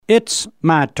It's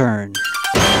my turn.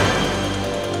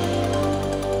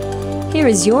 Here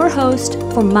is your host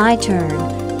for My Turn,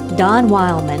 Don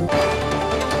Wildman.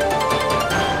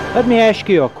 Let me ask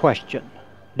you a question.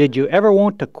 Did you ever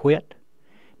want to quit?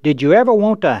 Did you ever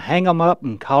want to hang 'em up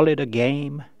and call it a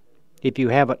game? If you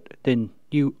haven't, then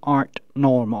you aren't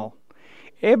normal.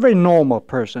 Every normal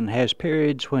person has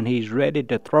periods when he's ready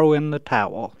to throw in the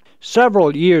towel.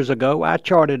 Several years ago, I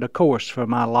charted a course for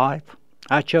my life.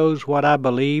 I chose what I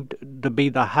believed to be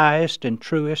the highest and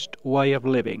truest way of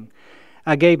living.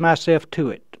 I gave myself to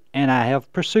it, and I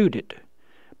have pursued it.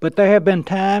 But there have been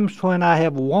times when I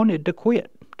have wanted to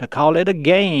quit, to call it a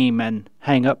game and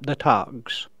hang up the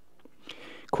togs.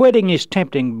 Quitting is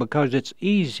tempting because it's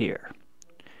easier.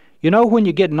 You know, when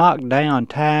you get knocked down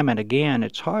time and again,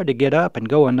 it's hard to get up and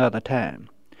go another time.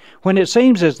 When it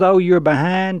seems as though you're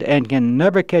behind and can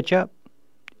never catch up,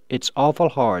 it's awful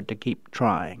hard to keep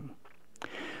trying.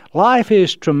 Life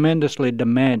is tremendously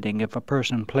demanding if a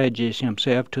person pledges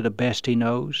himself to the best he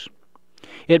knows.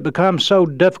 It becomes so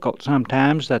difficult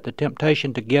sometimes that the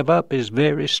temptation to give up is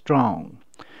very strong.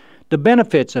 The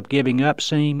benefits of giving up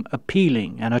seem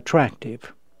appealing and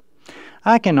attractive.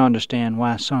 I can understand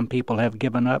why some people have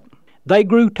given up. They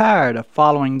grew tired of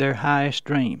following their highest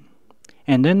dream,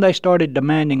 and then they started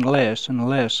demanding less and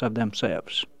less of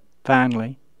themselves.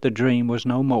 Finally, the dream was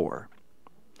no more.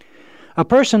 A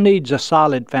person needs a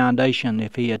solid foundation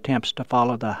if he attempts to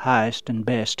follow the highest and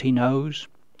best he knows,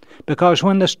 because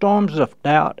when the storms of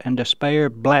doubt and despair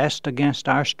blast against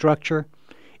our structure,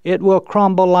 it will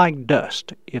crumble like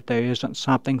dust if there isn't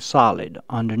something solid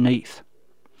underneath.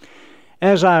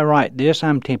 As I write this,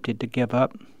 I'm tempted to give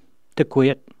up, to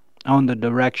quit on the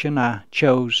direction I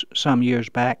chose some years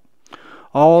back.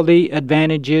 All the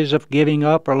advantages of giving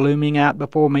up are looming out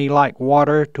before me like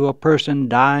water to a person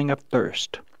dying of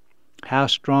thirst. How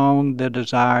strong the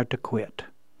desire to quit.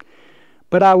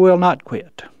 But I will not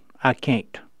quit. I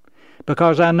can't,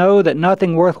 because I know that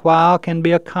nothing worthwhile can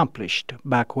be accomplished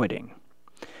by quitting.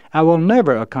 I will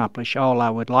never accomplish all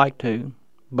I would like to,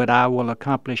 but I will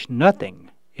accomplish nothing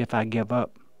if I give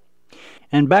up.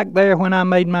 And back there when I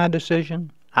made my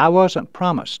decision, I wasn't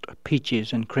promised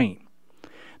peaches and cream.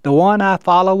 The one I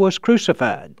follow was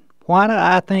crucified. Why did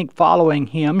I think following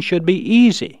him should be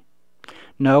easy?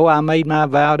 No, I made my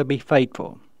vow to be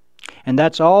faithful. And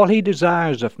that's all he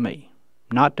desires of me.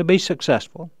 Not to be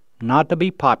successful, not to be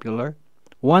popular.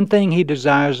 One thing he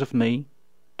desires of me,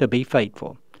 to be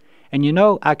faithful. And you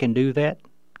know, I can do that.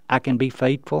 I can be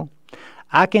faithful.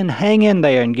 I can hang in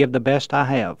there and give the best I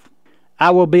have.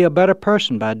 I will be a better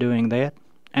person by doing that,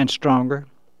 and stronger.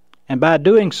 And by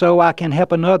doing so, I can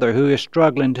help another who is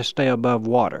struggling to stay above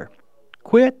water.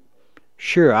 Quit?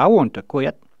 Sure, I want to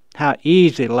quit. How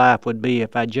easy life would be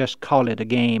if I just call it a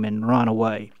game and run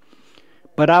away.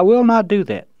 But I will not do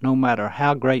that, no matter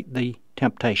how great the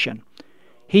temptation.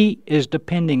 He is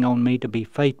depending on me to be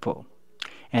faithful.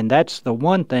 And that's the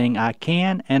one thing I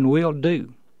can and will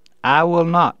do. I will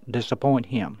not disappoint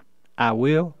him. I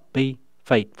will be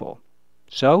faithful.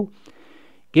 So,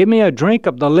 give me a drink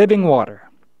of the living water.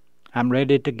 I'm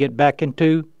ready to get back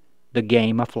into the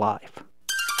game of life.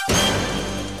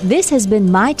 This has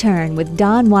been My Turn with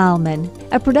Don Wildman,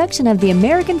 a production of the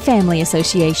American Family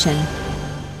Association.